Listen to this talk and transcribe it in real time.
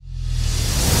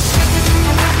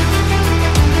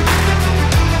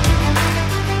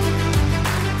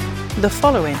The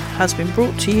following has been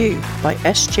brought to you by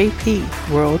SJP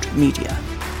World Media.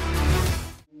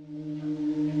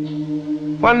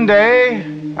 One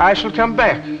day I shall come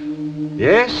back.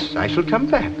 Yes, I shall come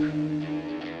back.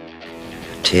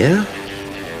 Tear?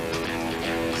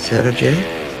 Sarah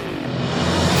J?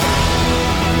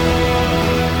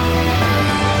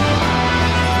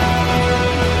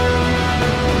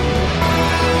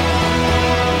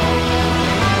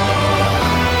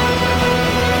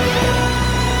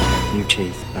 New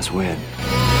teeth, that's weird.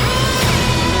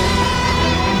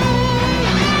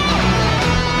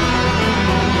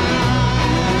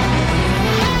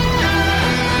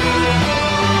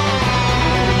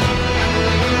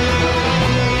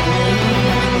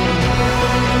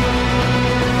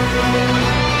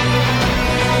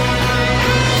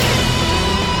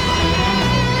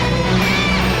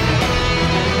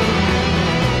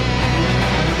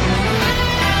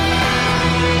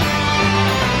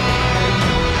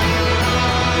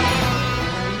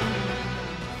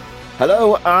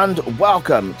 Hello and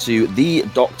welcome to the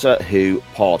Doctor Who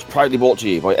pod, proudly brought to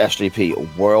you by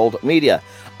SJP World Media.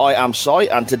 I am Si,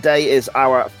 and today is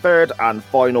our third and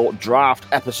final draft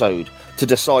episode to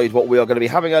decide what we are going to be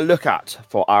having a look at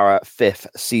for our fifth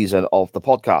season of the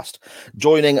podcast.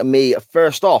 Joining me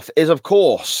first off is, of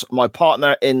course, my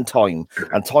partner in time,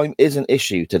 and time is an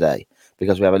issue today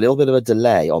because we have a little bit of a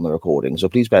delay on the recording, so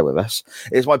please bear with us.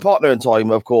 It's my partner in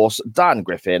time, of course, Dan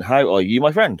Griffin. How are you,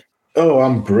 my friend? Oh,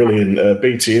 I'm brilliant.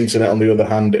 BT Internet, on the other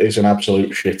hand, is an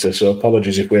absolute shitter, so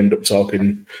apologies if we end up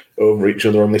talking over each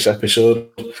other on this episode.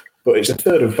 But it's the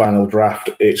third and final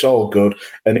draft. It's all good.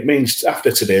 And it means after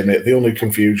today, mate, the only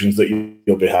confusions that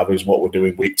you'll be having is what we're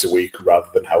doing week to week rather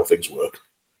than how things work.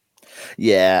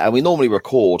 Yeah, and we normally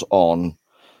record on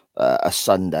a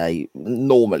Sunday,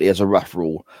 normally as a rough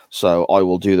rule. So I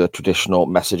will do the traditional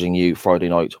messaging you Friday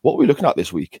night. What are we looking at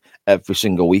this week? Every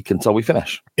single week until we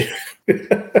finish.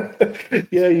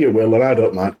 Yeah, you will, and I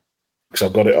don't mind because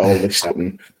I've got it all listed out.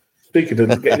 And speaking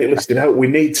of getting it listed out, we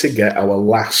need to get our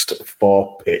last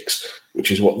four picks, which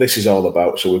is what this is all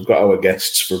about. So we've got our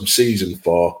guests from season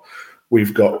 4.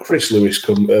 We've got Chris Lewis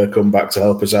come back to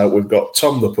help us out. We've got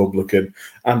Tom the Publican,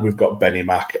 and we've got Benny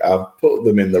Mac. I've put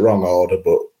them in the wrong order,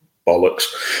 but bollocks.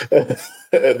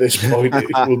 At this point,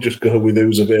 we'll just go with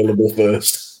who's available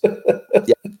first.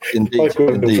 Yeah, indeed.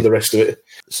 For the rest of it.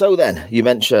 So then, you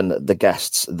mentioned the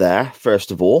guests there. First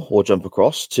of all, we'll jump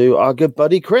across to our good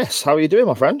buddy Chris. How are you doing,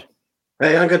 my friend?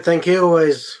 Hey, I'm good, thank you.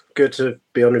 Always good to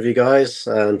be on with you guys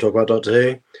and talk about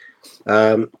Doctor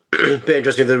Who. Bit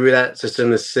interesting with the roulette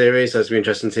system this series, so it's been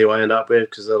interesting to see what I end up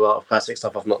with because there's a lot of classic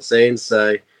stuff I've not seen.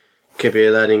 So could be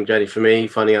a learning journey for me,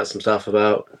 finding out some stuff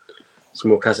about some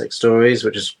more classic stories,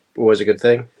 which is always a good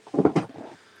thing.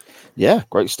 Yeah,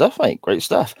 great stuff, mate. Great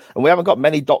stuff. And we haven't got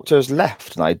many doctors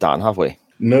left now, Dan, have we?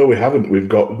 No, we haven't. We've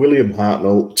got William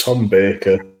Hartnell, Tom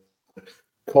Baker,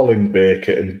 Colin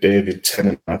Baker, and David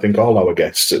Tennant. I think all our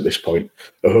guests at this point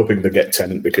are hoping to get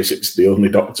Tennant because it's the only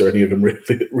doctor any of them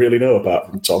really know apart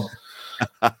from Tom.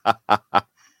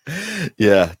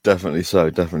 Yeah, definitely so.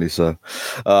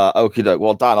 Okie doke.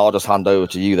 Well, Dan, I'll just hand over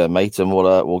to you then, mate, and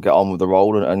we'll get on with the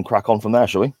roll and crack on from there,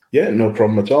 shall we? Yeah, no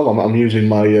problem at all. I'm using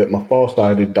my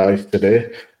 4-sided dice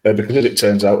today because, as it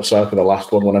turns out, aside for the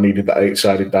last one, when I needed that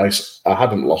 8-sided dice, I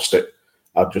hadn't lost it.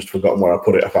 I'd just forgotten where I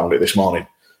put it. I found it this morning,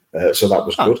 so that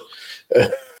was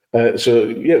good. So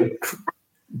yeah,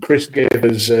 Chris gave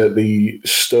us the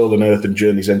Stolen Earth and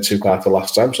Journey's End 2-parter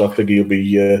last time, so I figure you'll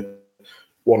be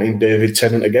wanting David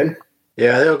Tennant again.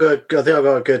 Yeah, I think I've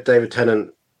got a good David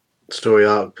Tennant story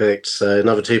arc picked. So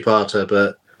another 2-parter,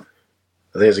 but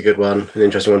I think it's a good one, an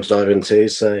interesting one to dive into.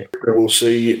 So we'll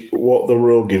see what the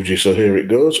roll gives you. So here it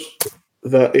goes.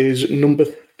 That is number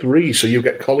 3. So you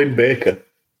get Colin Baker.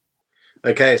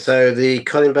 Okay, so the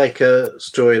Colin Baker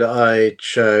story that I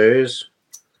chose,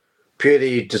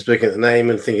 purely just looking at the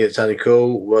name and thinking it sounded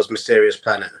cool, was Mysterious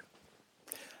Planet.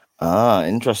 Ah,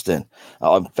 interesting.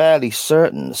 I'm fairly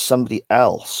certain somebody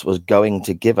else was going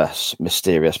to give us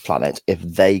Mysterious Planet if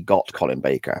they got Colin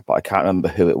Baker, but I can't remember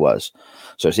who it was.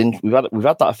 So we've had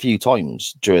that a few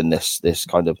times during this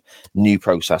kind of new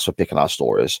process for picking our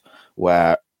stories,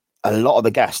 where a lot of the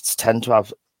guests tend to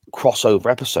have crossover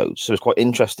episodes. So it's quite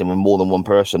interesting when more than one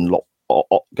person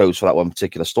goes for that one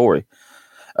particular story.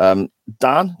 Dan,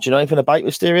 do you know anything about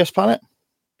Mysterious Planet?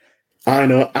 I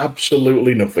know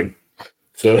absolutely nothing.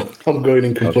 So I'm going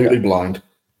in completely blind.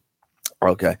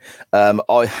 Okay.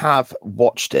 I have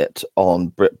watched it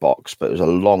on BritBox, but it was a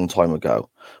long time ago.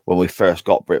 When we first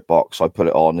got BritBox, I put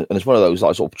it on, and it's one of those that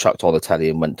I sort of chucked on the telly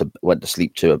and went to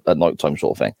sleep to at night time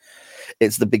sort of thing.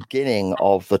 It's the beginning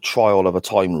of the trial of a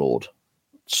Time Lord.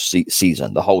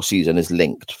 season. The whole season is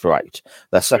linked throughout.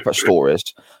 They're separate stories,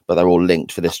 but they're all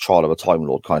linked for this trial of a Time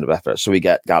Lord kind of effort. So we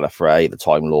get Gallifrey, the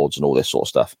Time Lords, and all this sort of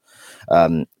stuff.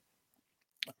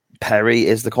 Perry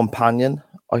is the companion,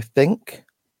 I think.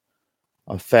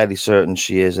 I'm fairly certain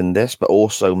she is in this, but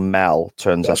also Mel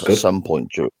turns up at some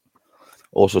point.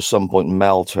 Also, some point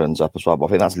Mel turns up as well, but I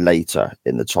think that's later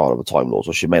in the Trial of a Time Lord,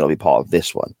 so she may not be part of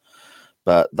this one.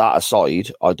 But that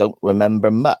aside, I don't remember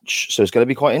much, so it's going to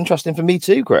be quite interesting for me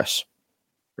too, Chris.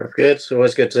 That's good. It's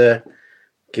always good to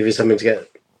give you something to get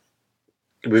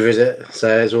revisit.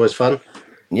 So it's always fun.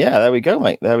 Yeah, there we go,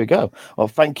 mate. There we go. Well,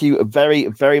 thank you very,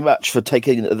 very much for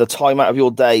taking the time out of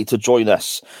your day to join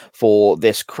us for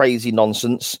this crazy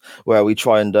nonsense where we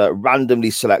try and randomly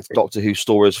select Doctor Who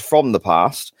stories from the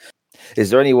past. Is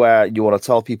there anywhere you want to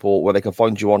tell people where they can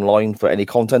find you online for any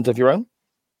content of your own?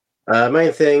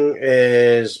 Main thing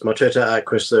is my Twitter at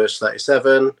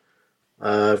ChrisLewis37.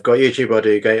 I've got YouTube. I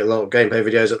do a lot of gameplay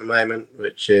videos at the moment,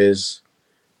 which is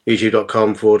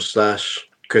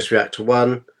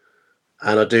youtube.com/ChrisReactor1.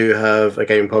 And I do have a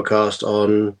gaming podcast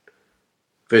on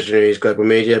Visionaries Global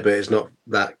Media, but it's not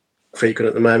that frequent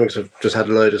at the moment because I've just had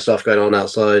a load of stuff going on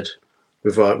outside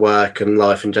with work and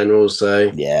life in general.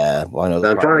 So yeah, I know.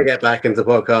 I'm trying to get back into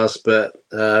podcasts, but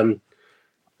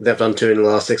they've done 2 in the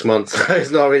last 6 months. So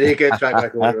it's not really a good track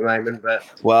record at the moment. But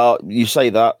well, you say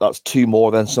that's 2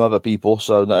 more than some other people,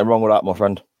 so nothing wrong with that, my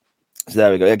friend. So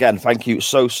there we go. Again, thank you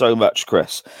so much,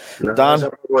 Chris. No, Dan,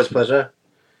 it's always a pleasure.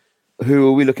 Who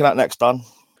are we looking at next, Dan?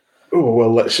 Oh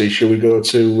well, let's see. Shall we go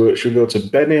to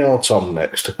Benny or Tom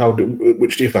next?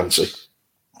 Which do you fancy?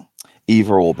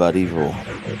 Either or, bud. Either or.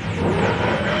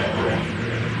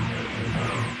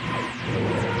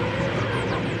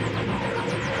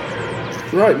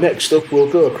 Right. Next up,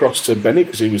 we'll go across to Benny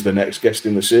because he was the next guest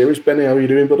in the series. Benny, how are you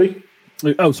doing, buddy?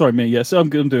 Oh, sorry, me. Yes, I'm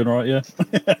good. I'm doing all right. Yeah.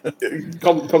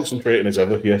 Concentrating as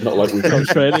ever. Yeah, not like we've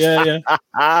concentrated. Yeah.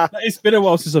 It's been a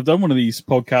while since I've done one of these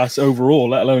podcasts overall,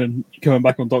 let alone coming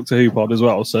back on Doctor Who pod as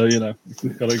well. So we've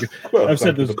got to. I've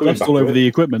said there's dust all over the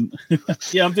equipment.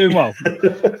 Yeah, I'm doing well.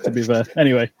 To be fair.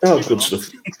 Anyway. Oh, good stuff.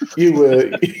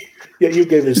 You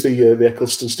gave us the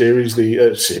Eccleston series,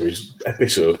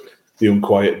 episode, The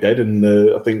Unquiet Dead, and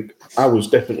I think I was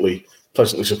definitely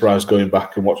pleasantly surprised going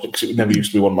back and watching it because it never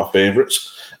used to be one of my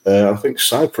favourites. I think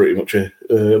Si pretty much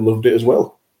loved it as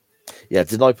well. Yeah,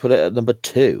 did I put it at number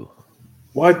 2?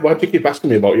 Why do you keep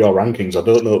asking me about your rankings? I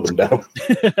don't note them down.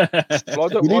 Well, I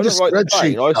don't write them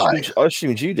down. I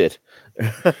assumed you did.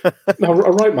 No, I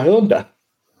write my own down.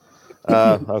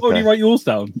 Okay. Oh, you write yours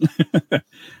down?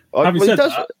 Having said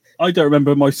that, I don't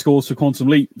remember my scores for Quantum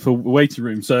Leap for Waiting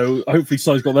Room, so hopefully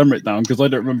Si's got them written down because I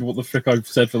don't remember what the frick I've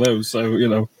said for those,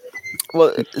 so,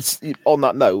 Well, it's, on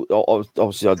that note,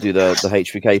 obviously I do the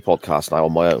HBK podcast now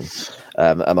on my own,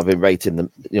 and I've been rating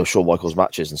them, Shawn Michaels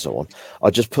matches and so on.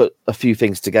 I just put a few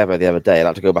things together the other day and I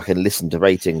had to go back and listen to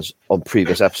ratings on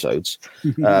previous episodes.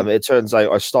 It turns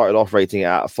out I started off rating it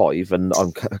out of 5 and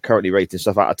I'm currently rating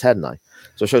stuff out of 10 now.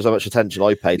 So it shows how much attention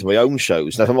I pay to my own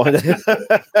shows, never mind.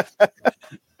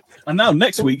 And now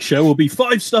next week's show will be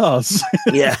 5 stars.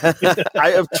 Yeah,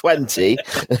 out of 20.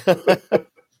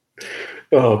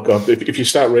 Oh, God. If you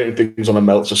start rating things on a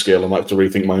Meltzer scale, I might have to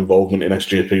rethink my involvement in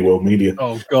SJP World Media.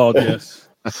 Oh, God, yes.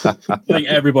 I think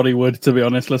everybody would, to be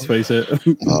honest, let's face it.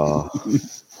 Oh.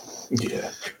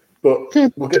 Yeah. But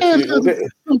we'll get to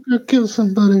it. I'm going to kill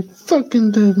somebody.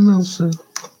 Fucking Dave Meltzer.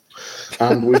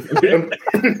 And we've got.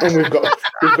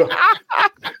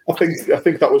 I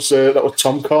think that was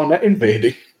Tom Cornette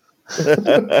invading.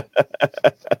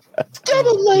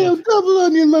 Double mayo, double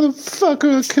onion,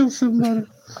 motherfucker! I'll kill somebody.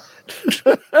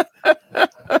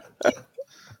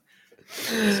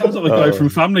 Sounds like the guy from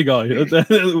Family Guy.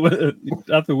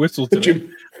 At the whistle to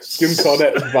Jim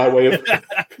Cornette by way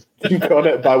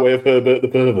of Herbert the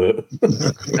Pervert.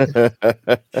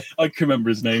 I can remember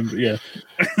his name, but yeah.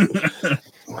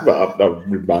 But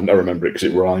I remember it because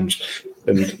it rhymes,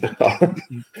 and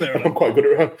I'm quite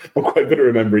good at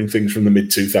remembering things from the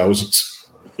mid-2000s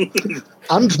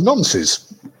and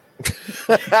nonsense.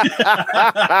 And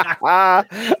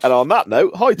on that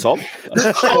note, hi Tom.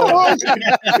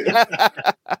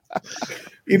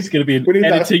 It's going to be an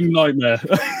editing nightmare.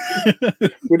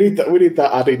 We need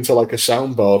that add into like a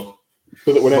soundboard,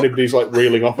 so that when anybody's like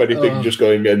reeling off anything, just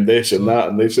going and this and that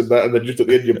and this and that, and then just at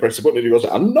the end you press the button and he goes,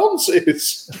 "And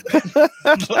nonsense."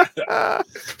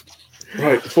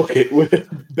 Right, fuck it.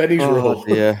 Benny's roll.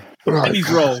 Yeah,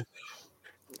 Benny's roll.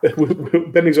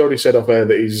 Benny's already said off air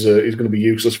that he's going to be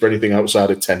useless for anything outside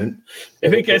of Tennant.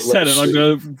 If it gets Tennant, I'm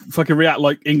going to fucking react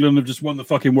like England have just won the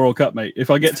fucking World Cup, mate.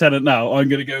 If I get Tennant now, I'm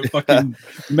going to go fucking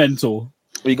mental.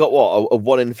 You got what? A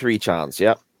 1 in 3 chance,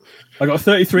 yeah? I got a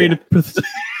 33 and a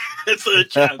third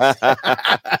chance.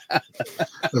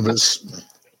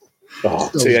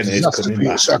 TN is has to coming be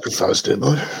back. a sacrifice, didn't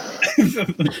I?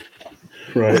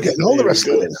 Right. We're getting all the rest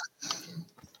of it.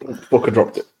 Booker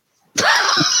dropped it.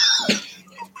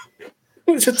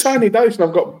 It's a tiny dice and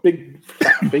I've got big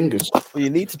fat fingers. Well, you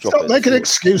need to drop Stop it. making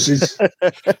excuses.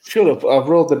 Shut up. I've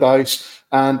rolled the dice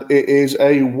and it is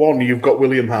a 1. You've got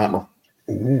William Hartnell.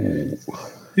 Ooh.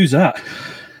 Who's that?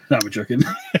 No, we're joking.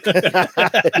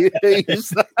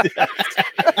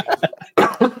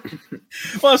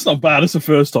 Well, that's not bad. It's the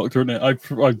first Doctor, isn't it?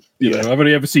 I've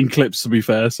only ever seen clips, to be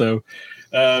fair. So,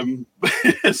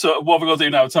 so what have we got to do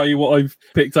now? Tell you what I've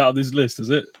picked out of this list, is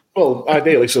it? Well,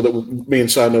 ideally, so that me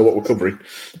and Si know what we're covering.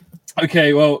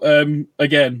 Okay, well,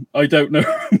 again, I don't know.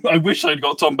 I wish I'd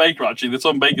got Tom Baker, actually. The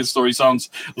Tom Baker story sounds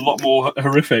a lot more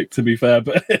horrific, to be fair.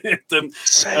 But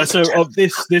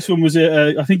this one was,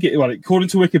 I think, according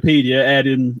to Wikipedia, aired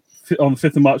on the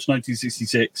 5th of March,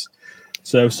 1966.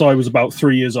 So Si was about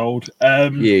 3 years old.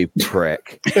 You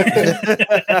prick.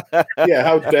 Yeah,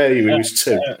 how dare you? He was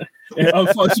 2.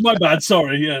 It's my bad,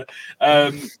 sorry. Yeah.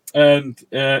 And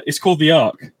it's called The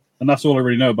Ark. And that's all I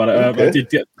really know about it.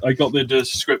 Okay. I got the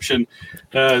description.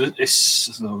 Hang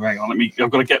on,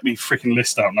 I've got to get me freaking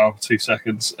list out now. 2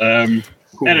 seconds. The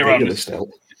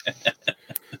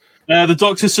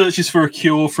Doctor searches for a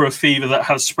cure for a fever that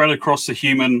has spread across the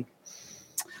human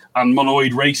and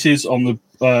monoid races on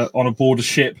a border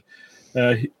ship.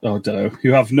 I don't know, who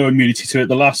have no immunity to it.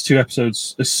 The last 2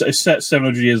 episodes is set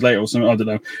 700 years later or something. I don't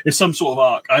know. It's some sort of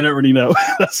arc. I don't really know.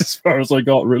 That's as far as I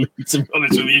got, really, to be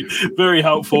honest with you. Very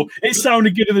helpful. It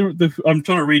sounded good. I'm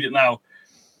trying to read it now.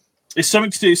 It's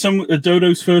something to do with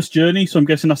Dodo's first journey, so I'm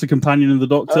guessing that's a companion of the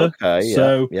Doctor. Okay, yeah.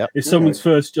 So it's someone's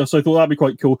first. So I thought that'd be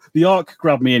quite cool. The arc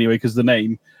grabbed me anyway because the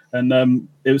name, and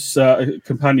it was a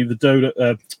companion of the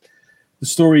Dodo. The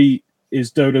story is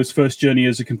Dodo's first journey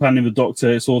as a companion of the Doctor.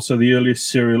 It's also the earliest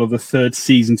serial of the 3rd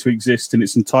season to exist in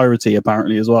its entirety,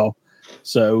 apparently, as well.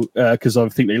 So, because I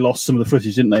think they lost some of the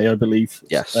footage, didn't they? I believe.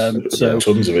 Yes.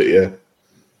 Tons of it, yeah.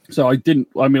 So I like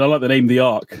the name The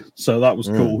Ark, so that was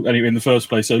cool anyway in the first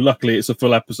place. So luckily it's a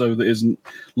full episode that isn't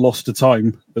lost to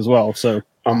time as well. So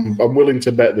I'm willing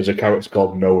to bet there's a character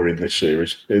called Noah in this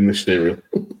series, in this serial.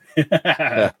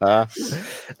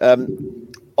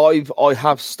 I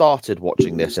have started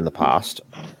watching this in the past.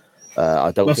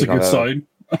 I don't. That's think a good I've sign.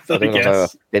 I don't think I've ever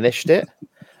finished it.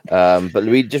 But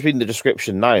reading the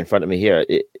description now in front of me here,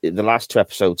 the last 2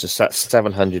 episodes are set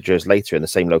 700 years later in the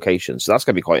same location, so that's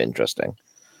going to be quite interesting.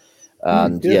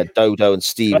 And Dodo and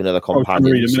Stephen are the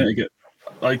companions.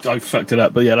 I fucked it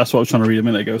up, but yeah, that's what I was trying to read a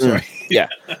minute ago. Sorry. Yeah,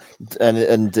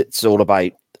 and it's all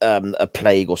about a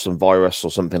plague or some virus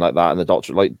or something like that, and the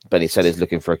Doctor, like Benny said, is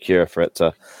looking for a cure for it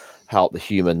to help the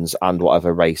humans and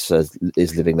whatever race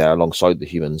is living there alongside the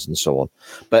humans and so on.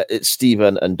 But it's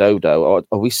Stephen and Dodo.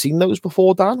 Have we seen those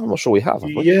before, Dan? I'm not sure we have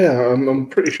we? Yeah, I'm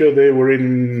pretty sure they were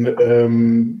in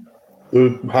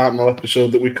the Hartnell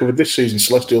episode that we covered this season,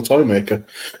 Celestial Toymaker.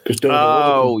 Because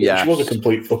Dodo she was a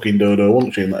complete fucking Dodo,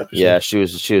 wasn't she, in that episode? Yeah, she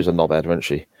was a knobhead, wasn't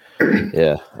she?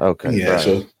 Yeah, okay. Yeah,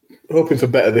 so hoping for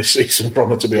better this season from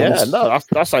her, to be honest. Yeah, no,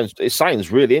 that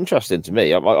sounds really interesting to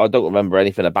me. I don't remember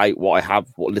anything about what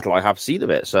little I have seen of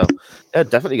it, so yeah,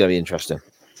 definitely going to be interesting.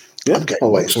 Yeah,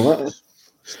 I'll wait some of that.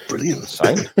 Brilliant.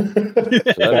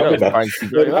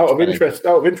 Out of interest,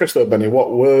 though, Benny,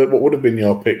 what would have been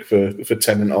your pick for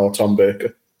Tennant or Tom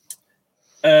Baker?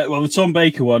 Well, the Tom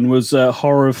Baker one was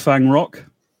Horror of Fang Rock.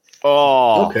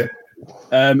 Oh, okay.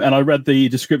 And I read the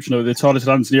description of it. The TARDIS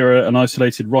lands near an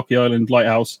isolated rocky island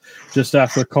lighthouse just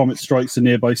after a comet strikes a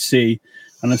nearby sea,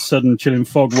 and a sudden chilling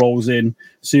fog rolls in.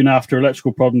 Soon after,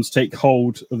 electrical problems take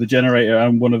hold of the generator,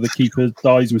 and one of the keepers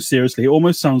dies mysteriously. It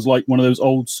almost sounds like one of those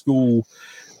old school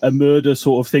murder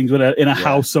sort of things, when in a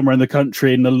house somewhere in the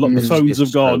country, and the phones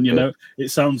have gone. You know,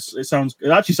 it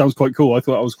actually sounds quite cool. I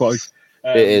thought that was quite.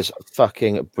 It is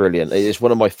fucking brilliant. It is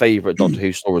one of my favourite Doctor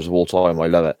Who stories of all time. I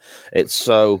love it. It's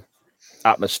so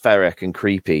atmospheric and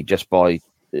creepy just by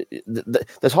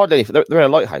there's hardly anything. They're in a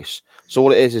lighthouse, so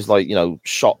all it is like, you know,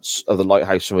 shots of the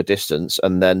lighthouse from a distance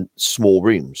and then small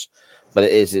rooms, but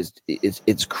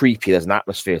it's creepy. There's an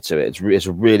atmosphere to it. It's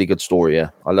a really good story. Yeah,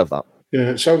 I love that.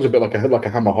 Yeah, it sounds a bit like a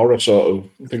Hammer horror sort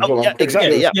of thing.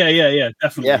 Exactly. Yeah,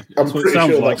 definitely. Yeah, I'm pretty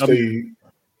sure that's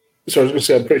So I was going to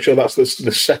say, I'm pretty sure that's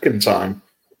the second time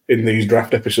in these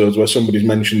draft episodes where somebody's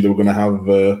mentioned they were going to have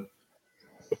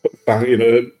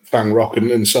Fang Rock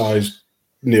and Size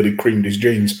nearly creamed his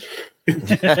jeans.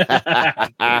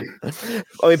 I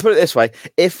mean, put it this way: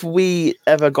 if we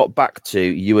ever got back to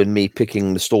you and me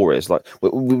picking the stories, like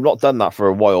we've not done that for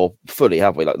a while fully,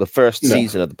 have we? Like the first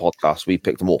season of the podcast, we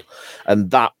picked them all,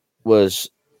 and that was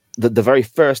the very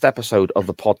first episode of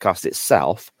the podcast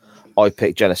itself. I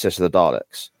picked Genesis of the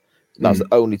Daleks. That's the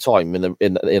only time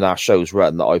in our show's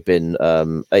run that I've been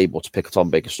able to pick a Tom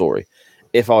Baker story.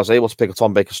 If I was able to pick a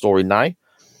Tom Baker story now,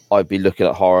 I'd be looking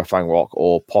at Horror Fang Rock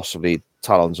or possibly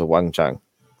Talons of Wang Chang.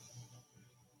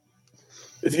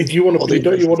 Don't you want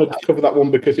to cover that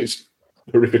one because it's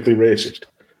horrifically racist?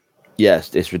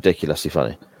 Yes, it's ridiculously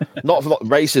funny. Not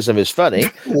racism is funny.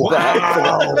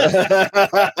 Wow.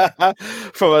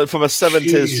 from a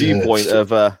 70s viewpoint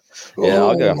of I'm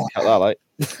gonna have to cut that out.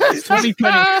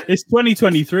 It's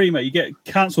 2023, mate. You get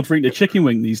cancelled for eating a chicken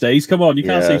wing these days. Come on, you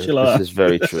can't say shit like that. This is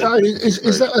very true.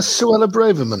 Is that a Suella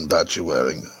Braverman badge you're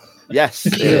wearing? Yes,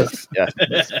 it is. Yeah.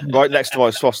 Right next to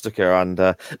my swastika and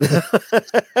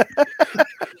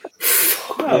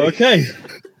okay.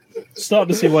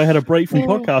 Starting to see why I had a break from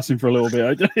podcasting for a little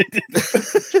bit.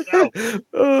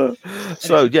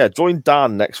 So yeah, join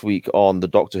Dan next week on the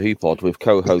Doctor Who pod with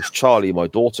co-host Charlie, my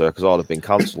daughter, because I'll have been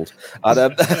cancelled.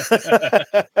 And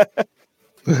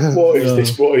What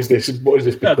is this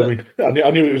becoming? I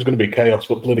knew it was going to be chaos,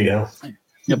 but bloody hell.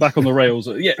 Yeah, back on the rails.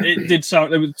 Yeah, it did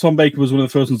sound. Tom Baker was one of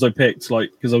the first ones I picked,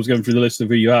 like because I was going through the list of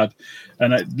who you had,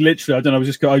 and I obviously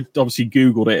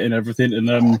Googled it and everything, and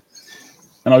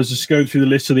I was just going through the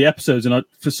list of the episodes, and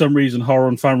for some reason, Horror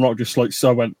and Fan Rock just like so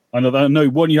I went. I know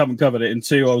one, you haven't covered it, and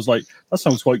two, I was like, that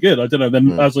sounds quite good. I don't know.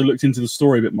 Then as I looked into the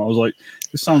story a bit more, I was like,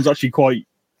 this sounds actually quite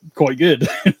good,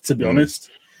 to be honest.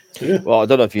 Yeah. Well, I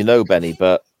don't know if you know, Benny,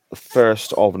 but the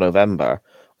 1st of November,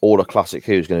 all the Classic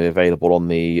Who is going to be available on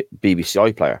the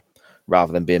BBC iPlayer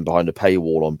rather than being behind a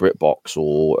paywall on BritBox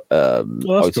or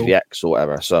ITVX or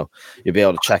whatever. So you'll be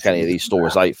able to check any of these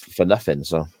stories out for nothing.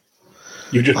 So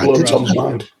you just blown Tom's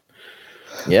mind.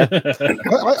 Yeah,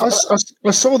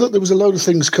 I saw that there was a load of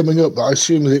things coming up, but I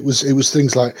assumed that it was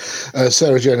things like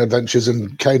Sarah Jane Adventures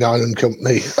and Canine and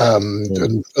Company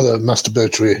and other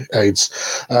masturbatory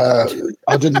aids.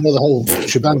 I didn't know the whole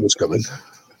shebang was coming.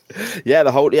 Yeah,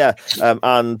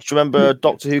 and do you remember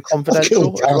Doctor Who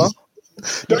Confidential as well?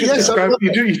 You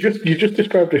just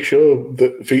described a show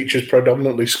that features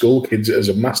predominantly school kids as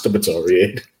a masturbatory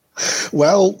aid.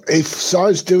 Well, if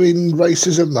Si's doing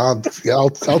racism, I'll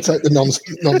take the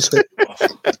nonsense.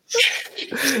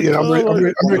 I'm a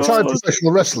retired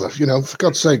professional wrestler. For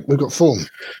God's sake, we've got form.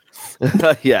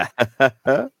 Yeah.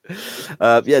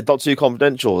 Doctor Who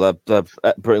Confidential. They're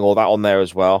putting all that on there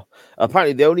as well.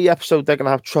 Apparently, the only episode they're going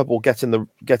to have trouble getting on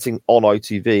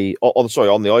ITV,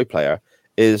 on the iPlayer,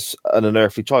 is An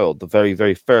Unearthly Child, the very,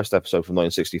 very first episode from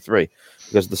 1963,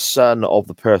 because the son of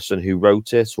the person who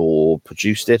wrote it or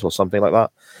produced it or something like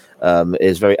that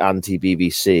is very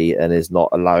anti-BBC and is not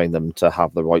allowing them to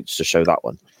have the rights to show that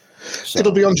one. So,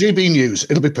 it'll be on GB News.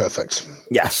 It'll be perfect.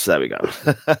 Yes, there we go.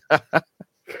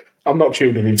 I'm not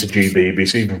tuning into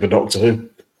GB, even for Doctor Who.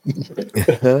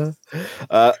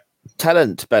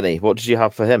 Talent, Benny, what did you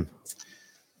have for him?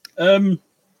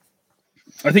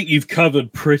 I think you've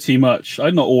covered pretty much.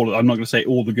 I'm not going to say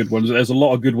all the good ones. There's a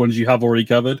lot of good ones you have already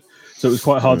covered, so it was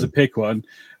quite hard to pick one.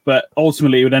 But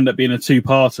ultimately, it would end up being a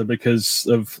two-parter because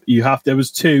there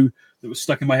was two that was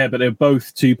stuck in my head, but they're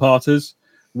both two-parters.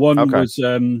 One was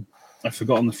I've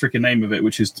forgotten the freaking name of it,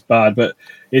 which is bad, but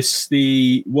it's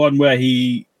the one where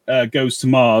he goes to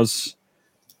Mars.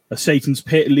 Satan's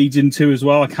Pit leads into as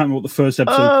well. I can't remember what the first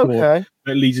episode called.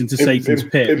 It leads into Satan's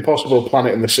Pit. Impossible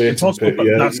Planet in the Satan's Pit.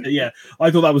 Yeah. That's it, yeah.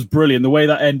 I thought that was brilliant. The way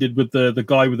that ended with the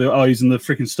guy with the eyes and the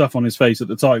freaking stuff on his face at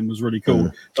the time was really cool.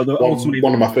 But ultimately,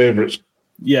 one of my favourites.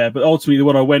 Yeah, but ultimately the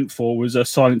one I went for was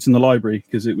Silence in the Library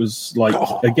because it was like,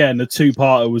 again, a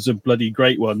two-parter was a bloody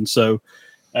great one. So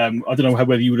I don't know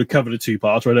whether you would have covered a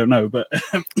two-parter. I don't know, but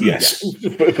yes,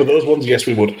 for those ones, yes,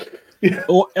 we would. Yeah.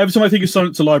 Or every time I think of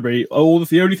Silence in the Library,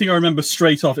 the only thing I remember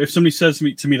straight off, if somebody says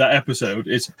to me that episode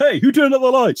is, "Hey, who turned up the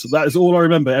lights?" That is all I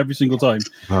remember every single time.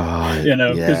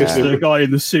 Because it's the guy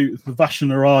in the suit, the Vasha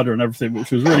Narada and everything,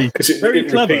 which was really very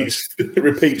clever. It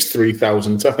repeats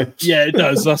 3,000 times. Yeah, it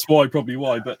does. That's probably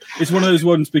why. But it's one of those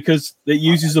ones because it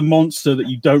uses a monster that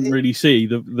you don't really see,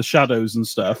 the shadows and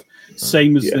stuff.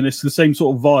 And it's the same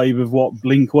sort of vibe of what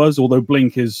Blink was, although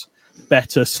Blink is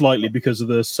better slightly because of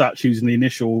the statues in the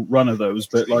initial run of those,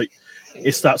 but like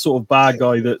it's that sort of bad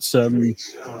guy that's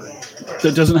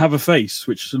that doesn't have a face,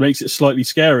 which makes it slightly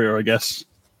scarier, I guess.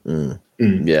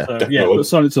 Yeah, but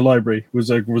Silence in the Library was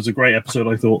a great episode,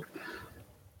 I thought.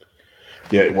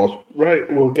 Yeah, it was.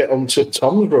 Right, we'll get on to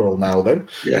Tom's role now then.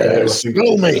 Yes,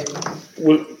 roll me.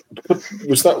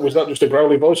 Was that just a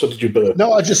growly voice, or did you burp?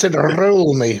 No, I just said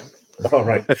roll me. All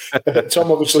right.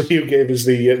 Tom, obviously, you gave us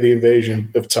the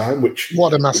Invasion of Time, which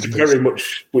what a masterpiece.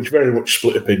 Which very much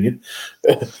split opinion.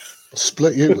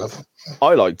 Split you, love.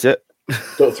 I liked it.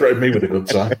 Don't threaten me with a good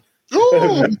time.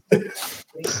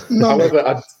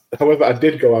 No. However, I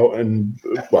did go out and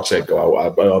I said go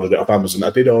out. I ordered it off Amazon. I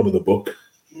did order the book,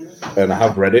 and I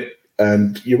have read it.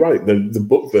 And you're right. The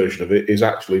book version of it is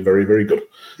actually very, very good,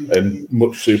 and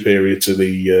much superior to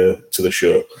the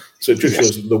show. So it just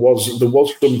shows that there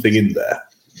was something in there.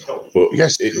 But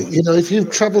yes, if you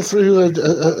travel through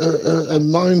a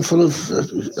mine full of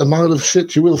a mile of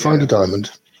shit, you will find a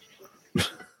diamond.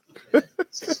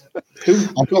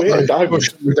 I got my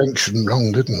redemption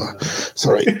wrong, didn't I?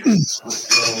 Sorry.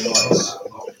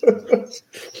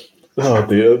 Oh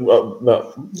dear!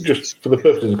 No, just for the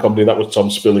purposes of comedy, that was Tom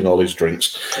spilling all his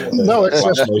drinks. No, it's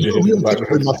in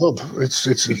my pub.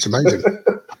 It's amazing.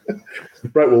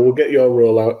 Right, well, we'll get your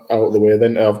roll out of the way.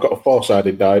 Then I've got a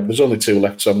 4-sided die. There's only 2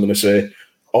 left, so I'm going to say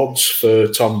odds for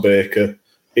Tom Baker,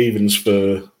 evens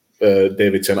for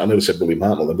David Tennant. I nearly said William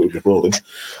Hartnell, then, but we just rolled him.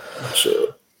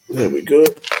 So there we go.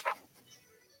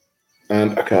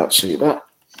 And I can't see that.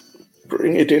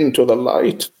 Bring it into the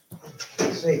light.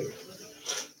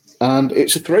 And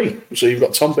it's a 3. So you've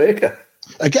got Tom Baker.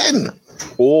 Again?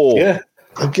 Oh. Yeah.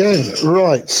 Again.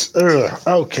 Right.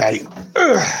 Okay.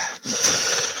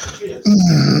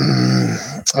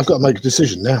 I've got to make a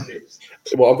decision now.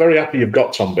 Well, I'm very happy you've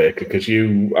got Tom Baker because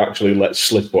you actually let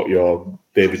slip what your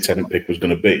David Tennant pick was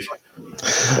going to be.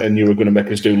 And you were going to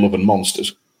make us do Love and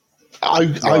Monsters. I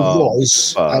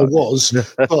was,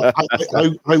 but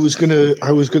I was gonna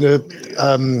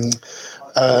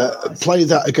play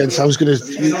that against. I was gonna,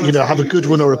 have a good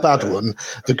one or a bad one.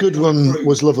 The good one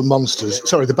was Love and Monsters.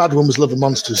 Sorry, the bad one was Love and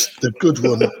Monsters. The good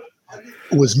one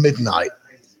was Midnight.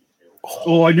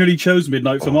 Oh, I nearly chose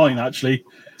Midnight for mine actually.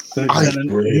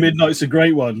 Midnight's a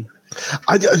great one.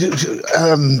 I'll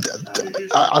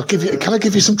give you. Can I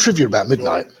give you some trivia about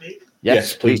Midnight?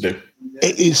 Yes, please do.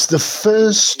 It is the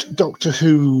first Doctor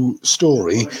Who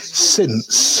story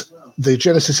since the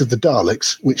Genesis of the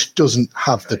Daleks, which doesn't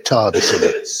have the TARDIS in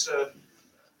it.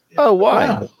 Oh,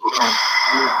 why?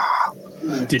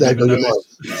 Didn't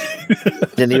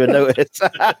even notice.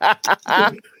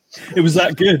 It was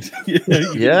that good.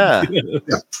 Yeah.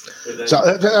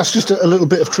 So that's just a little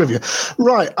bit of trivia.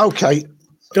 Right, okay.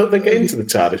 Don't they get into the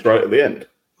TARDIS right at the end?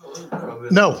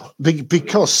 No,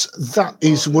 because that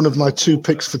is one of my 2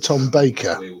 picks for Tom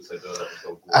Baker.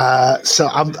 So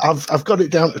I've got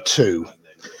it down to 2.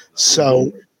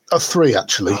 So 3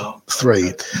 actually,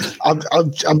 3. I'm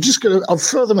just I'll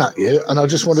throw them at you, and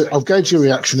I'll gauge your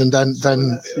reaction, and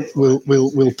then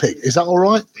we'll pick. Is that all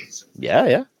right?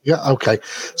 Yeah. Yeah. Okay.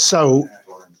 So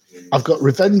I've got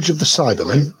Revenge of the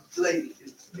Cybermen.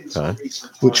 Okay.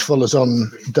 Which follows on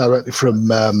directly from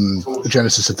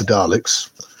Genesis of the Daleks.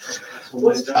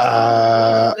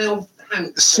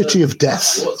 City of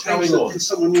Death.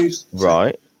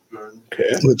 Right.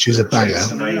 Okay. Which is a banger.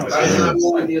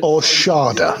 Or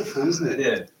Sharda.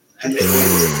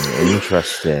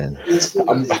 Interesting.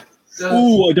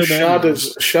 Oh, I don't know.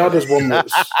 Sharda's one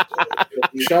that's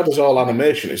Sharda's all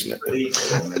animation, isn't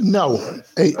it? No,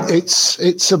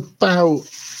 it's about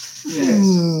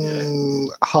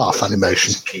half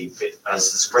animation.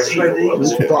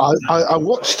 But I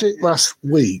watched it last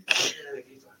week,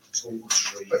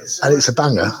 and it's a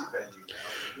banger.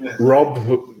 Rob,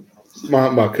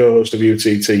 my co-host of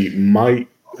UTT, might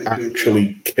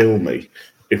actually kill me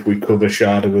if we cover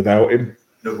Sharda without him.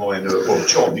 Although I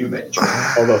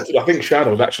think Sharda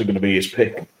was actually going to be his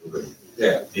pick.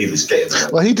 Yeah, he was getting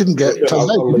that. Well, he didn't get Tom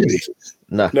Baker, did he?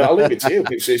 No, I'll leave it to you.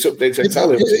 It's up to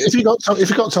tell him. If you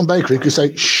got Tom Baker, he could say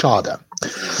Sharda.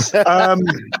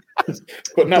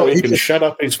 But no, he can shut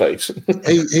up his face.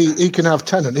 he can have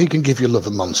Tennant. He can give you Love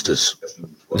and Monsters.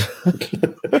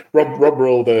 Rob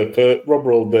rolled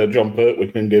John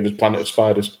Pertwee and gave us Planet of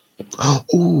Spiders.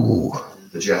 Ooh.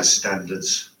 The jazz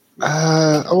standards.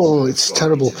 It's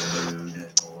terrible.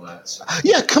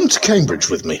 Yeah, come to Cambridge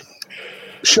with me.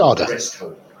 Sharda.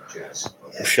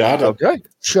 Sharda. Okay.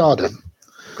 Sharda.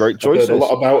 Great I've choices. heard a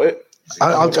lot about it.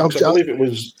 I believe it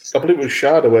was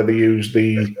Sharda where they used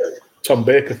the Tom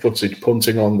Baker footage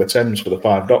punting on the Thames for the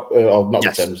Five Doctors, not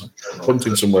the Thames,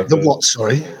 punting somewhere. The what?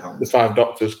 Sorry. The Five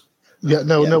Doctors. Yeah.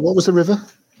 No. What was the river?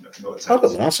 I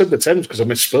don't know. I said the Thames because I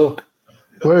misspoke.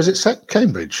 Where is it set?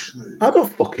 Cambridge. I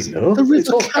don't fucking know. The River it's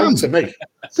all Cam. to me.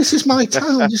 This is my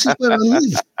town. This is where I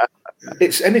live.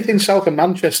 It's anything south of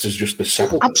Manchester's just the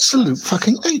south. Absolute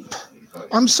fucking ape.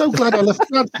 I'm so glad I left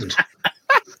Bradford.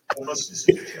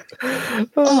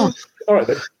 All right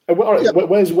then.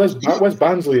 Where's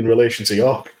Barnsley in relation to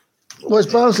York? Where's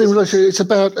Barnsley in relation? It's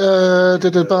about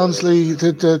Barnsley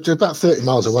about 30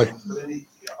 miles away.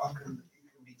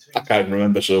 I can't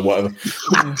remember, so whatever.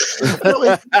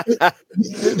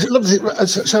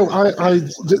 So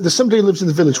there's somebody who lives in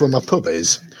the village where my pub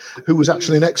is, who was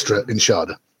actually an extra in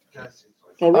Sharda.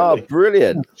 Oh, really?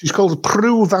 Brilliant. She's called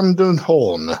Prue van den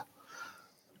Horn.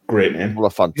 Great name. What a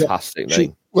fantastic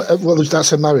name. Well, that's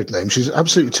her married name. She's an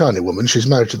absolutely tiny woman. She's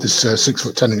married to this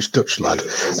 6'10" Dutch lad,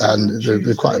 and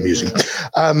they're quite amusing.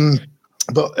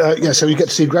 So you get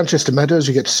to see Grantchester Meadows,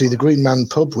 you get to see the Green Man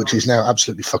pub, which is now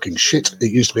absolutely fucking shit.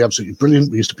 It used to be absolutely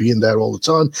brilliant. We used to be in there all the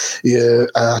time.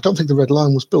 I don't think the Red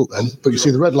Lion was built then, but you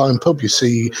see the Red Lion pub, you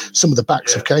see some of the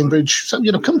backs of Cambridge. So,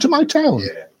 come to my town,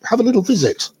 have a little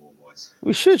visit.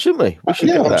 We should, shouldn't we? We should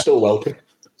go there. I'm still welcome.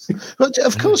 But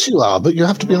of course you are, but you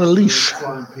have to be on a leash. Is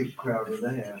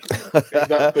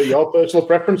that for your personal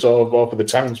preference or for the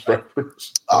town's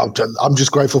preference? I'm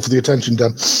just grateful for the attention,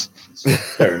 Dan.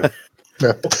 Fair enough.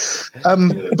 Yeah.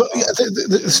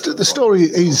 The story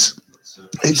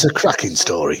it's a cracking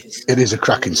story. It is a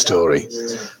cracking story.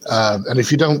 And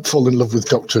if you don't fall in love with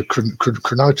Dr.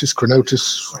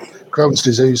 Crohn's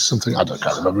disease, something,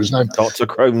 can't remember his name. Dr.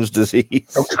 Crohn's disease.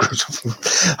 Dr. Crohn's.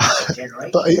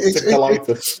 But it's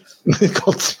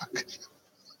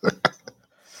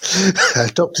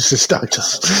Dr.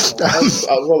 Cystitis.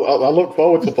 I look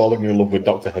forward to falling in love with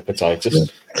Dr. Hepatitis.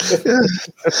 Yeah.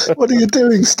 What are you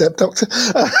doing, step doctor?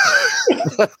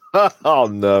 Oh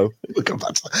no! We'll come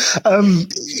back to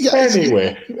that.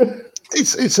 Anyway,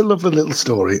 it's a lovely little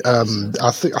story. I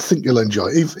think you'll enjoy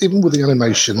it. Even with the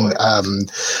animation.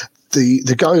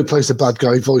 The guy who plays the bad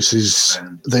guy voices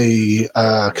the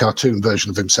cartoon version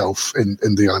of himself in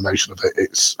the animation of it.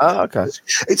 It's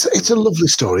a lovely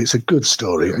story. It's a good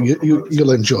story.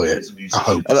 You'll enjoy it, I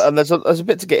hope. And there's a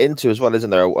bit to get into as well,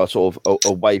 isn't there? A sort of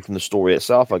away from the story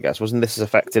itself, I guess. Wasn't this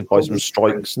affected by some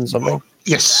strikes and something?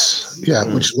 Yes, yeah,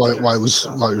 which is why it was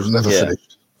never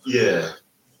finished. Yeah.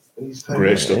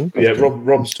 Great stuff. Yeah,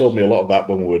 Rob's told me a lot of that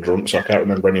when we were drunk, so I can't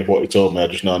remember any of what he told me. I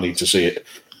just know I need to see it.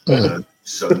 Country.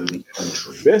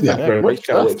 Thank you very much.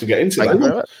 Can't wait to get into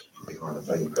that.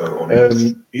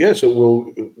 So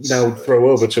we'll now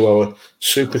throw over to our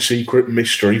super secret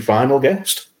mystery final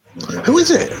guest. Who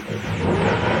is it?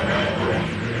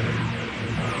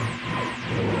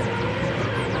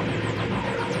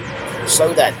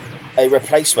 So then, a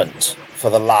replacement for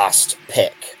the last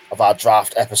pick of our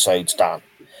draft episodes, Dan.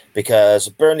 Because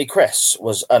Burnley Chris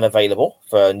was unavailable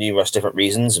for numerous different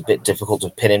reasons, a bit difficult to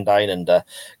pin him down and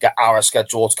get our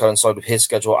schedule to coincide with his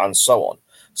schedule and so on.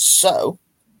 So,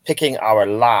 picking our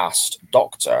last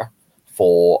Doctor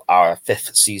for our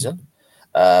 5th season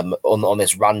on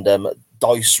this random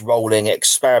dice rolling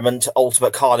experiment,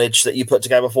 Ultimate Carnage that you put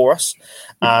together for us,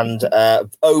 and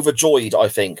overjoyed, I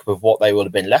think, with what they would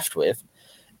have been left with,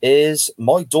 is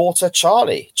my daughter,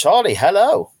 Charlie. Charlie,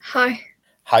 hello. Hi.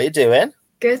 How you doing?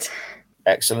 Good.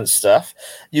 Excellent stuff.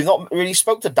 You've not really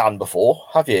spoke to Dan before,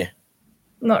 have you?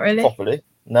 Not really. Properly?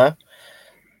 No?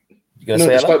 You going to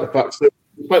say hello?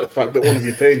 Despite the fact that one of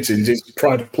your paintings is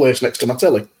pride of place next to my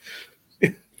telly.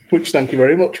 Which, thank you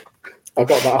very much. I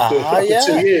got that after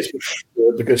 2 years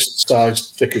because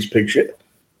size thick as pig shit.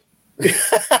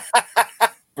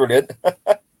 Brilliant.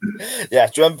 Yeah,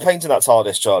 do you remember painting that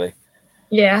TARDIS, Charlie?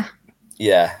 Yeah.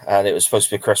 Yeah, and it was supposed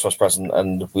to be a Christmas present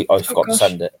and I forgot to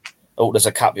send it. Oh, there's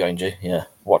a cat behind you. Yeah,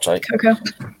 watch out. Coco.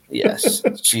 Yes,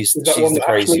 she's the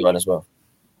crazy one as well.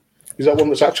 Is that one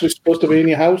that's actually supposed to be in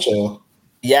your house, or?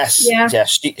 Yes, yeah.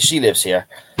 She lives here.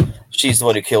 She's the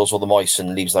one who kills all the mice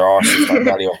and leaves their arses down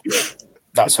the alley.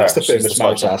 That's her. That's the famous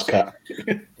mouse ass cat.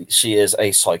 She is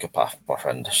a psychopath, my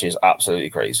friend. She's absolutely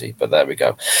crazy. But there we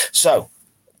go. So,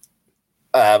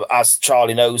 as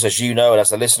Charlie knows, as you know, and as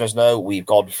the listeners know, we've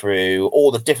gone through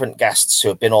all the different guests who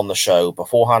have been on the show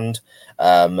beforehand.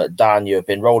 Dan, you have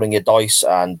been rolling your dice,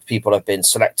 and people have been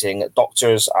selecting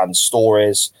doctors and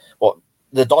stories. Well,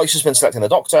 the dice has been selecting the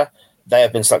doctor. They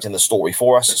have been selecting the story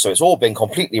for us. So it's all been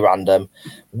completely random.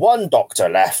 One doctor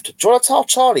left. Do you want to tell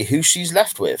Charlie who she's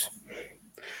left with?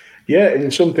 Yeah,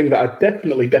 and something that I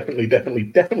definitely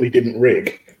didn't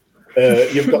rig.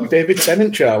 You've got David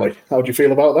Tennant, Charlie. How do you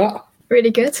feel about that?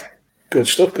 Really good. Good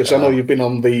stuff, because I know you've been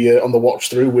on the watch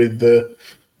through with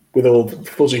old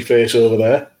fuzzy face over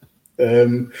there.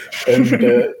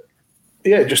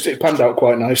 It panned out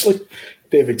quite nicely.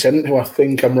 David Tennant, who I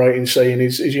think I'm right in saying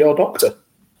is your doctor.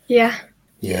 Yeah.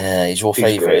 Yeah, he's your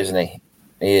favourite, isn't he?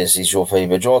 He is. He's your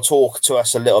favourite. Do you want to talk to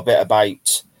us a little bit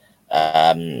about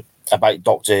about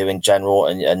Doctor Who in general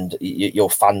and your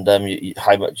fandom,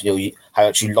 how much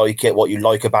you like it, what you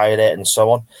like about it, and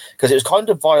so on. Because it was kind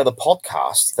of via the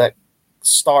podcast that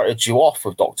started you off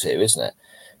with Doctor Who, isn't it?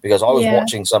 Because I was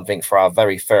watching something for our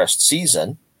very first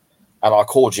season, and I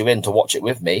called you in to watch it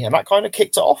with me, and that kind of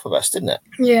kicked it off with us, didn't it?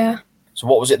 Yeah. So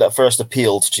what was it that first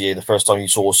appealed to you the first time you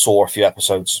saw a few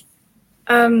episodes?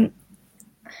 I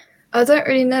don't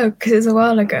really know because it was a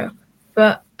while ago,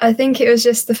 but I think it was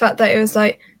just the fact that it was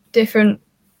like different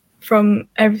from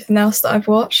everything else that I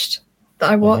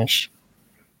watch.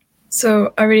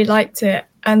 So I really liked it,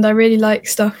 and I really like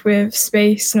stuff with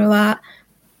space and all that.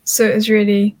 So it was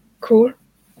really cool.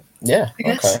 Yeah, I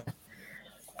guess. Okay.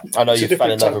 I know you fell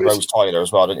in love with Rose Tyler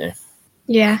as well, didn't you?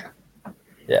 Yeah.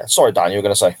 Yeah. Sorry, Dan, you were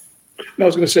going to say. No, I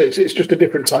was going to say it's just a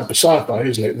different type of sci-fi,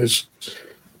 isn't it?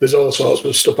 There's all sorts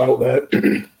of stuff out there.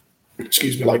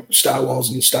 Excuse me, like Star Wars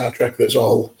and Star Trek. That's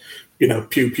all,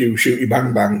 pew pew, shooty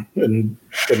bang bang, and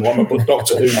whatnot. But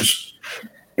Doctor Who's,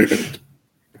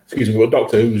 excuse me, but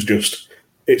Doctor Who's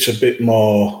it's a bit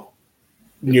more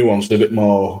nuanced, a bit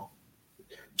more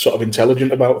sort of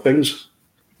intelligent about things.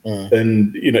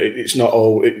 And it's not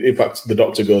all. In fact, the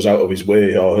Doctor goes out of his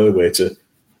way or her way to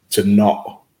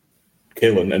not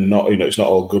kill and not. It's not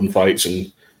all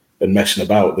gunfights and messing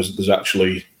about. There's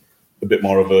actually a bit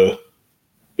more of a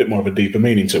deeper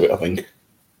meaning to it, I think.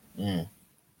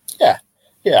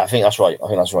 Yeah, I think that's right.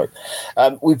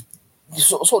 We've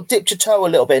sort of dipped your toe a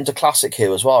little bit into classic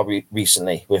Who as well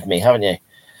recently with me, haven't you?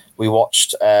 We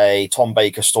watched a Tom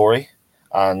Baker story,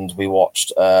 and we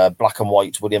watched Black and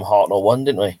White William Hartnell 1,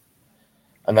 didn't we?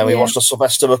 And then we watched a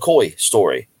Sylvester McCoy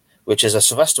story, which is a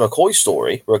Sylvester McCoy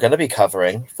story we're going to be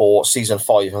covering for season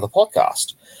 5 of the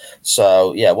podcast.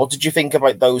 So, yeah, what did you think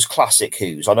about those classic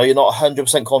Who's? I know you're not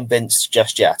 100% convinced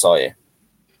just yet, are you?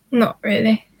 Not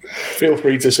really. Feel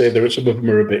free to say there are some of them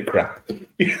are a bit crap.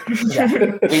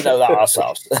 Yeah, we know that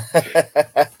ourselves.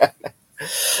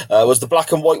 Was the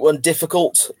Black and White one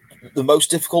the most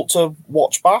difficult to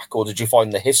watch back, or did you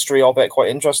find the history of it quite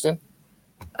interesting?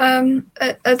 I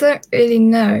don't really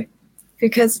know,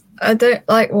 because I don't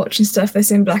like watching stuff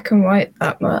that's in black and white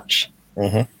that much.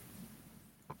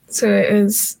 So it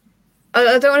was,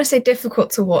 I don't want to say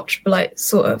difficult to watch, but like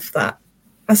sort of that.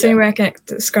 That's the only way I can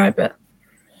describe it.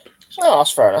 Oh,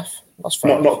 that's fair enough.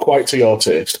 Not quite to your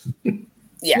taste.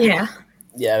 Yeah.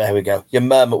 Yeah, there we go. Your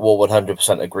mum will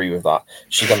 100% agree with that.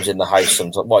 She comes in the house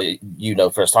sometimes. Well, you know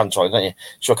firsthand, Charlie, don't you?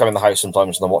 She'll come in the house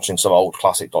sometimes and I'm watching some old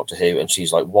classic Doctor Who, and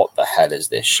she's like, "What the hell is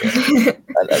this shit?"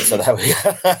 and so there we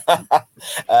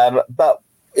go. But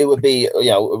it would be,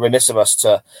 remiss of us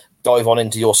to dive on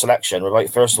into your selection. We're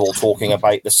first of all talking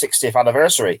about the 60th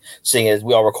anniversary, seeing as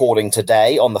we are recording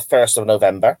today on the 1st of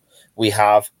November. We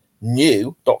have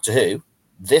new Doctor Who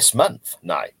this month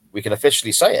now. We can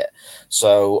officially say it.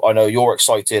 So I know you're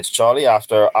excited, Charlie,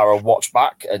 after our watch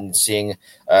back and seeing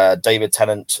David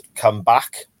Tennant come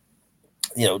back.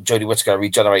 Jodie Whittaker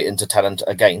regenerate into Tennant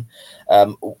again.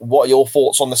 What are your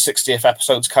thoughts on the 60th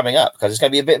episodes coming up? Because it's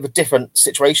going to be a bit of a different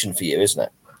situation for you, isn't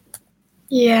it?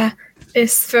 Yeah,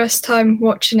 it's the first time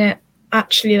watching it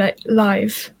actually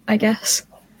live, I guess.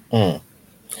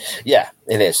 Yeah,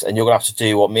 it is. And you're going to have to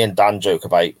do what me and Dan joke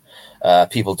about.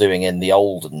 People doing in the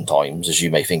olden times, as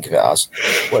you may think of it as.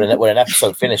 When an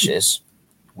episode finishes,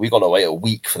 we got to wait a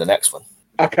week for the next one.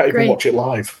 I can't even watch it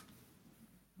live.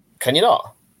 Can you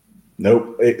not?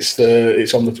 Nope. It's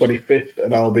on the 25th,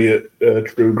 and I'll be at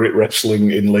True Grit Wrestling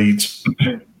in Leeds.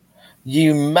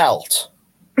 You melt.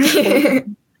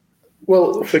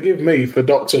 Well, forgive me for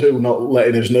Doctor Who not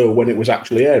letting us know when it was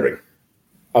actually airing.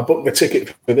 I booked the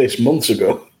ticket for this months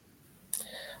ago.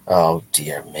 Oh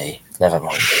dear me! Never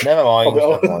mind.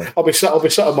 I'll be sat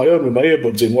on my own with my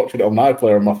earbuds in, watching it on my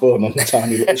iPlayer on my phone on the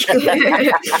tiny little screen.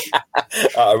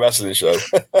 At a wrestling show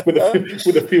with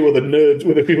a few other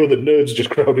nerds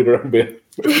just crowded around me.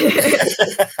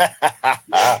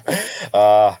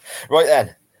 Right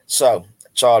then. So,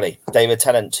 Charlie, David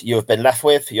Tennant, you have been left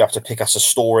with. You have to pick us a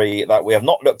story that we have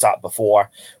not looked at before.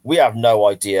 We have no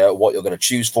idea what you're going to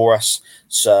choose for us.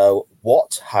 So,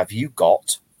 what have you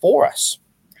got for us?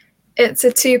 It's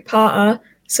a 2-parter,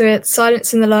 so it's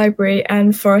Silence in the Library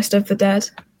and Forest of the Dead.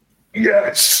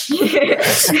 Yes!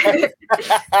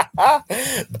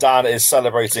 Dan is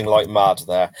celebrating like mad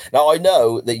there. Now, I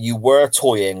know that you were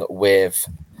toying with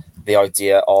the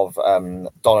idea of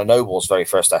Donna Noble's very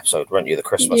first episode, weren't you? The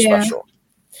Christmas special.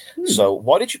 So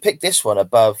why did you pick this one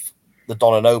above the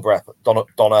Donna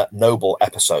Noble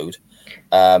episode?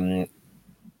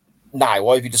 Now,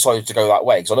 why have you decided to go that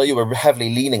way? Because I know you were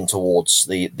heavily leaning towards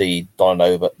the Donna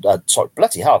Noble. Sorry,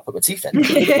 bloody hell! I put my teeth in.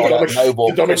 Donna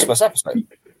Noble Christmas episode.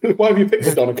 Why have you picked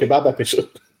the Donna Kebab episode?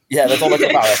 Yeah, the Donna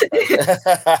Cabara.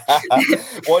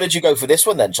 Why did you go for this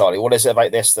one then, Charlie? What is it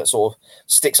about this that sort of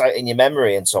sticks out in your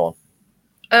memory and so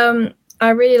on? I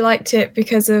really liked it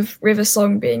because of River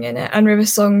Song being in it, and River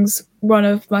Song's one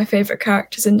of my favourite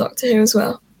characters in Doctor Who as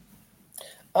well.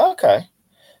 Okay.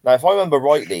 Now, if I remember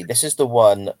rightly, this is the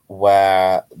one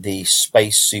where the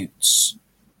spacesuits,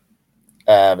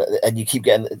 and you keep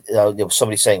getting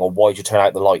somebody saying, "Well, why'd you turn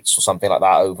out the lights?" or something like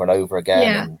that over and over again.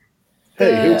 Yeah.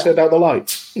 Hey, who turned out the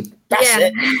lights? That's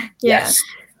it. Yeah. Yes.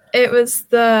 It was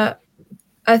I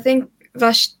think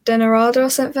Vashtenarada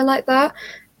or something like that.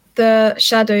 The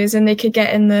shadows, and they could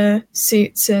get in the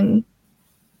suits and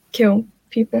kill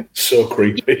people. So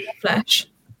creepy. Flesh.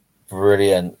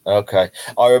 Brilliant. Okay.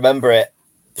 I remember it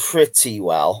pretty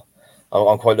well.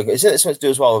 I'm quite looking. Is it something to do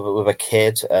as well with a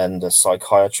kid and a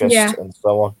psychiatrist and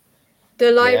so on?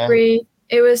 The library,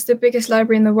 it was the biggest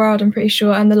library in the world, I'm pretty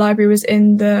sure, and the library was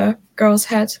in the girl's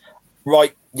head.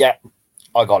 Right. Yeah.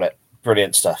 I got it.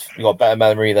 Brilliant stuff. You got better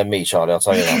memory than me, Charlie, I'll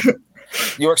tell you that.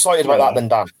 You're excited about that then,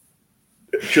 Dan?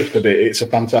 Just a bit. It's a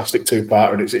fantastic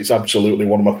two-parter, and it's absolutely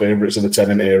one of my favourites of the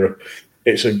Tennant era.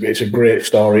 It's a great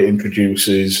story. It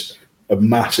introduces a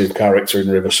massive character in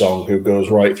River Song who goes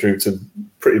right through to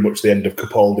pretty much the end of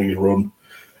Capaldi's run,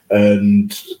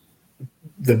 and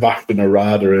the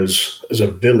Vashtenarada as a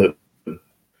villain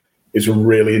is a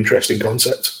really interesting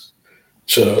concept.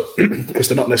 So, because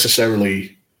they're not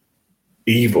necessarily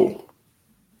evil,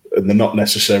 and they're not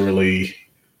necessarily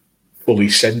fully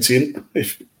sentient.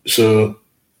 So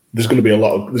there's going to be a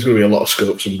lot of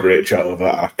scope, some great chat over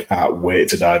that. I can't wait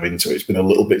to dive into it. It's been a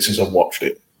little bit since I've watched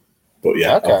it, but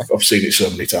yeah, okay. I've seen it so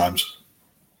many times.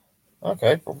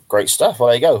 Okay, great stuff. Well,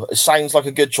 there you go. It sounds like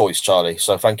a good choice, Charlie.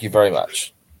 So thank you very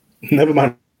much. Never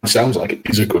mind. Sounds like it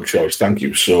is a good choice. Thank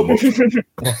you so much.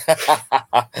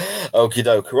 Okie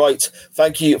doke. Right.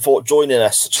 Thank you for joining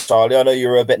us, Charlie. I know you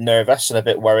were a bit nervous and a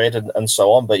bit worried and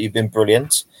so on, but you've been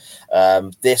brilliant.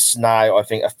 This now, I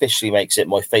think, officially makes it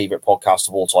my favourite podcast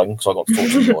of all time because I got to talk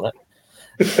to you on it.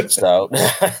 So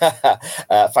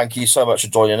thank you so much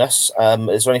for joining us.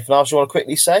 Is there anything else you want to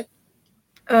quickly say?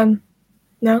 No.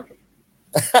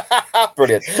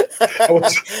 Brilliant. I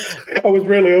was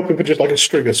really hoping for just like a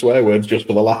string of swear words just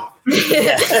for the laugh.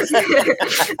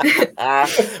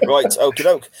 Right, okie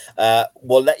doke.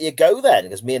 We'll let you go then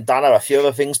because me and Dan have a few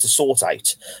other things to sort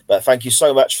out. But thank you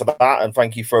so much for that, and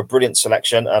thank you for a brilliant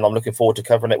selection. And I'm looking forward to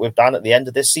covering it with Dan at the end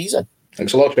of this season.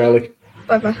 Thanks a lot, Charlie.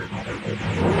 Bye-bye.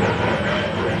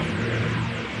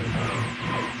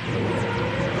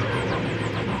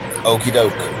 Okie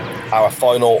doke. Our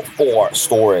final 4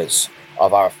 stories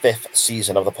of our 5th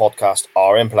season of the podcast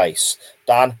are in place.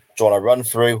 Dan, do you want to run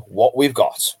through what we've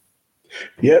got?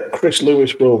 Yeah, Chris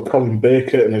Lewis rolled Colin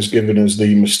Baker and has given us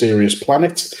The Mysterious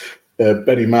Planet.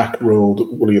 Benny Mack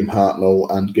rolled William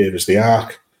Hartnell and gave us The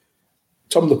Ark.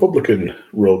 Tom the Publican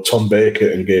rolled Tom Baker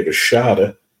and gave us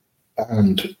Sharda.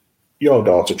 And your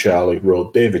daughter, Charlie,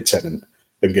 rolled David Tennant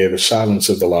and gave us Silence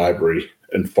of the Library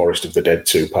and Forest of the Dead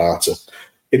 2-parter.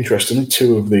 Interestingly,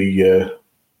 two of the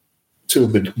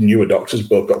newer Doctors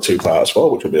both got 2 parts for,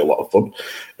 which will be a lot of fun.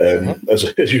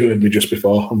 As you heard me just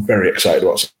before, I'm very excited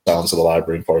about Silence of the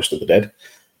Library and Forest of the Dead.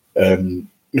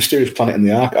 Mysterious Planet and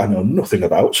the Ark, I know nothing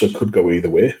about, so it could go either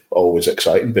way. Always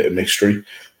exciting, bit of mystery.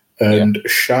 And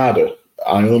Sharda,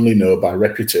 I only know by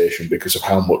reputation because of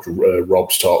how much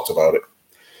Rob's talked about it.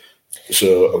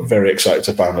 So I'm very excited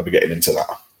to finally be getting into that.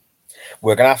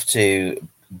 We're going to have to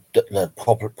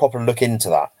proper look into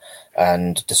that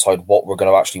and decide what we're going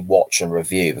to actually watch and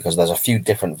review, because there's a few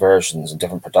different versions and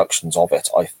different productions of it,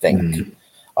 I think.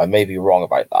 I may be wrong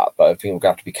about that, but I think we're going to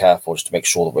have to be careful just to make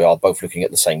sure that we are both looking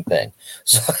at the same thing.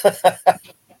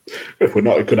 If we're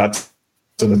not, it could add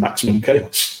to the maximum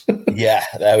chaos. Yeah,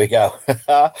 there we go.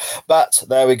 But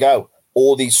there we go.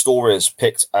 All these stories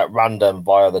picked at random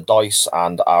via the dice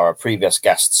and our previous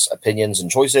guests' opinions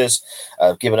and choices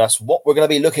have given us what we're going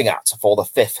to be looking at for the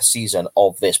 5th season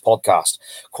of this podcast.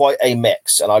 Quite a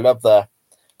mix, and I love the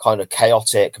kind of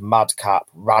chaotic, madcap,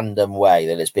 random way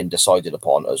that it's been decided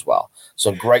upon as well.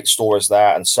 Some great stories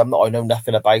there, and some that I know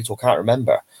nothing about or can't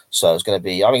remember. So it's going to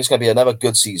be, I think it's going to be another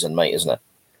good season, mate, isn't it?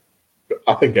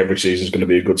 I think every season is going to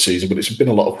be a good season, but it's been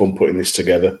a lot of fun putting this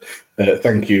together.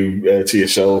 Thank you to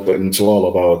yourself and to all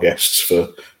of our guests for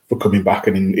coming back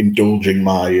and indulging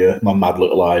my mad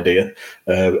little idea.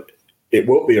 It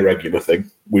won't be a regular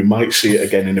thing. We might see it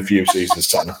again in a few seasons'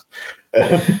 time.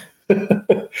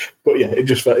 But yeah,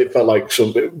 it felt like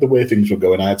the way things were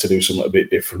going, I had to do something a bit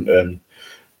different.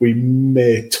 We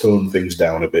may tone things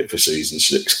down a bit for season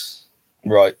 6.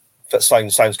 Right. That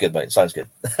sounds good, mate. Sounds good.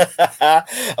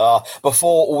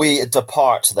 Before we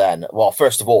depart, then, well,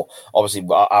 first of all, obviously,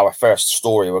 our first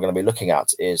story we're going to be looking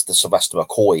at is the Sylvester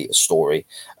McCoy story,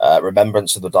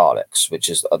 Remembrance of the Daleks, which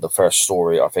is the first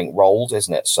story, I think, rolled,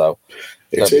 isn't it? So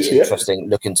it's going to be interesting.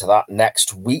 Look into that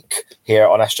next week here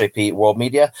on SJP World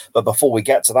Media. But before we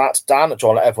get to that, Dan, do you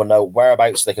want to let everyone know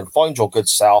whereabouts they can find your good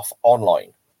self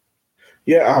online?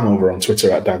 Yeah, I'm over on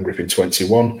Twitter at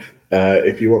DanGriffin21.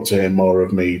 If you want to hear more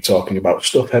of me talking about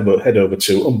stuff, head over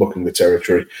to Unbooking the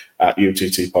Territory at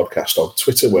UTT Podcast on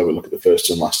Twitter, where we look at the first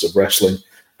and last of wrestling,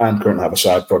 and currently have a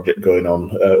side project going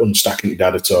on, Unstacking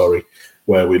Dadatory,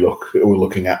 where we're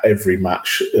looking at every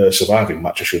match, surviving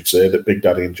match, I should say, that Big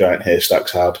Daddy and Giant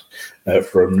Haystacks had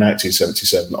from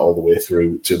 1977 all the way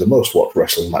through to the most watched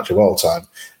wrestling match of all time.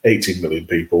 18 million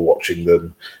people watching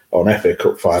them on FA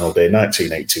Cup Final Day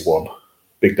 1981.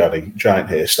 Big Daddy, Giant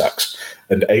Haystacks,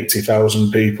 and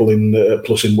 80,000 people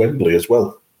plus in Wembley as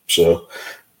well. So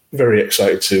very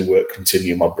excited to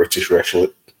continue my British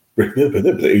wrestling.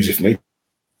 Easy for me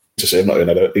to say, I've not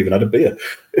even had a beer.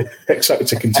 Excited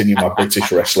to continue my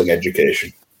British wrestling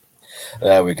education.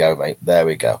 There we go, mate. There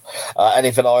we go.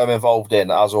 Anything I am involved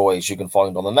in, as always, you can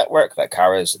find on the network that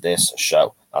carries this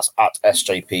show. That's at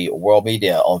SJP World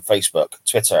Media on Facebook,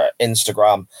 Twitter,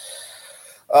 Instagram,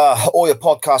 all your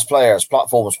podcast players,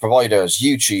 platforms, providers,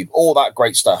 YouTube, all that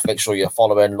great stuff. Make sure you're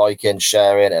following, liking,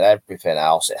 sharing, and everything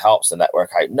else. It helps the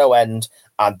network out no end.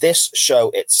 And this show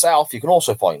itself, you can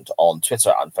also find on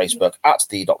Twitter and Facebook at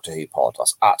the Doctor Who Pod.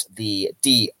 That's at the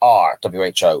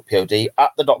DRWHOPOD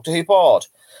at the Doctor Who Pod.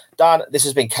 Dan, this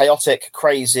has been chaotic,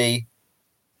 crazy,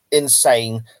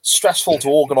 insane, stressful to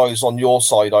organise on your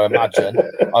side, I imagine.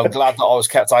 I'm glad that I was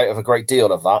kept out of a great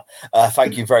deal of that.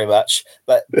 Thank you very much.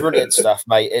 But brilliant stuff,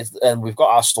 mate. And we've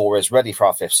got our stories ready for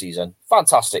our 5th season.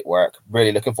 Fantastic work.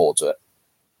 Really looking forward to it.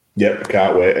 Yep,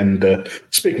 can't wait. And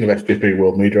speaking of SJP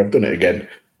World Media, I've done it again.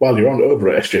 While you're on over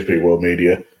at SJP World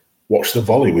Media, watch The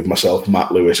Volley with myself,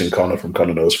 Matt Lewis, and Connor from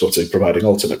Connor Knows Footy, providing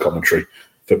alternate commentary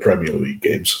for Premier League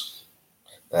games.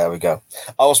 There we go.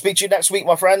 I will speak to you next week,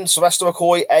 my friend. Sylvester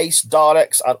McCoy, Ace,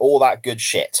 Daleks, and all that good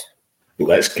shit.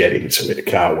 Let's get into it.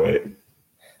 Can't wait.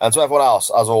 And to everyone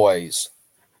else, as always,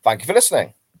 thank you for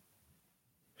listening.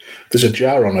 There's a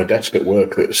jar on a desk at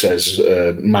work that says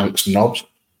Manx knobs.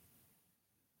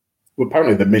 Well,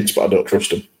 apparently they're mints, but I don't trust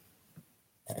them.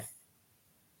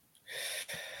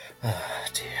 Oh,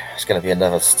 dear. It's going to be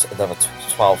another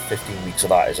 12, 15 weeks of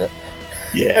that, is it?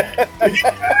 Yeah.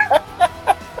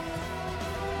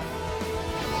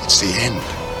 It's the end,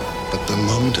 but the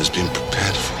moment has been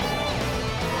prepared for.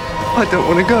 I don't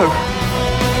want to go.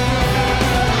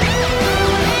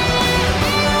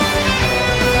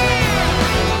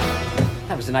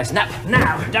 That was a nice nap.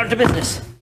 Now, down to business.